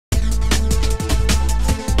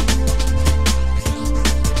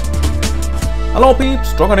Hello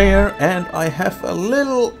peeps, Dragon here, and I have a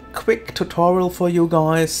little quick tutorial for you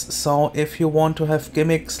guys. So if you want to have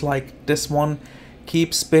gimmicks like this one,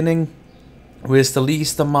 keep spinning with the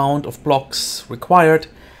least amount of blocks required,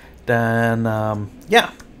 then yeah,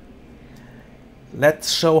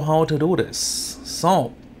 let's show how to do this.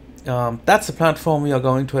 So that's the platform we are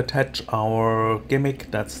going to attach our gimmick.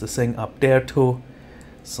 That's the thing up there too.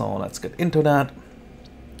 So let's get into that.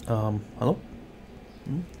 Hello?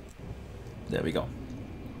 There we go.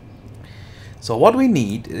 So what we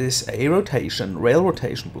need is a rail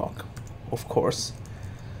rotation block, of course.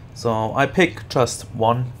 So I pick just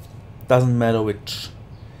one, doesn't matter which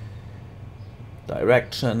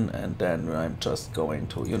direction, and then I'm just going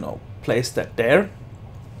to, you know, place that there.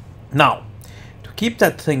 Now, to keep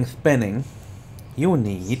that thing spinning, you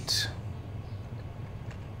need,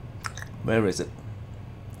 where is it?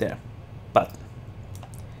 There, button.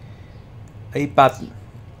 A button.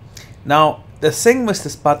 Now, the thing with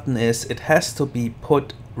this button is it has to be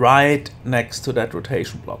put right next to that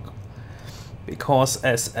rotation block, because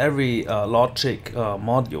as every logic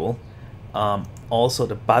module, also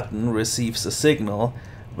the button receives a signal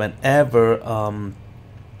whenever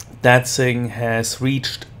that thing has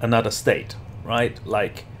reached another state, right?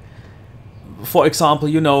 Like, for example,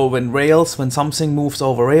 you know, when something moves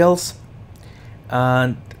over rails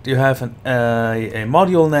and you have a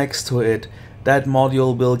module next to it, that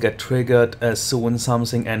module will get triggered as soon as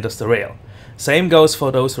something enters the rail. Same goes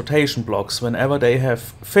for those rotation blocks. Whenever they have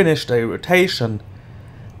finished a rotation,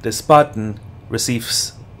 this button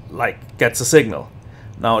receives, gets a signal.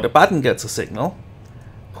 Now the button gets a signal,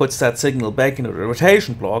 puts that signal back into the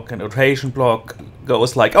rotation block, and the rotation block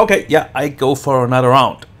goes like, okay, yeah, I go for another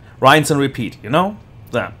round. Rinse and repeat, you know?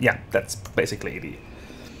 Yeah, that's basically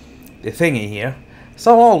the thingy here.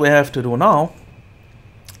 So all we have to do now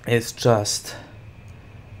is just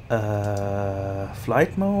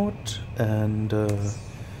flight mode and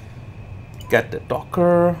get the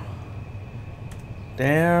Docker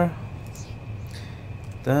there,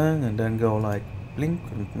 and then go like blink,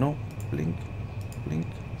 no, blink, blink,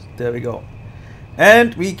 there we go,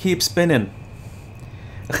 and we keep spinning.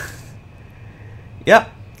 Yeah,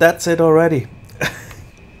 that's it already.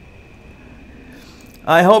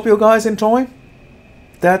 I hope you guys enjoy.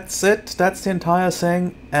 That's it, that's the entire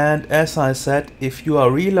thing, and as I said, if you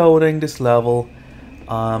are reloading this level,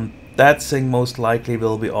 that thing most likely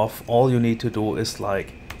will be off. All you need to do is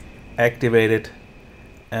like activate it,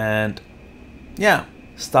 and yeah,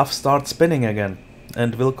 stuff starts spinning again,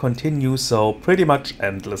 and will continue so pretty much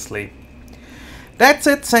endlessly. That's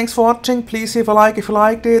it, thanks for watching, please leave a like if you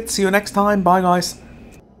liked it, see you next time, bye guys.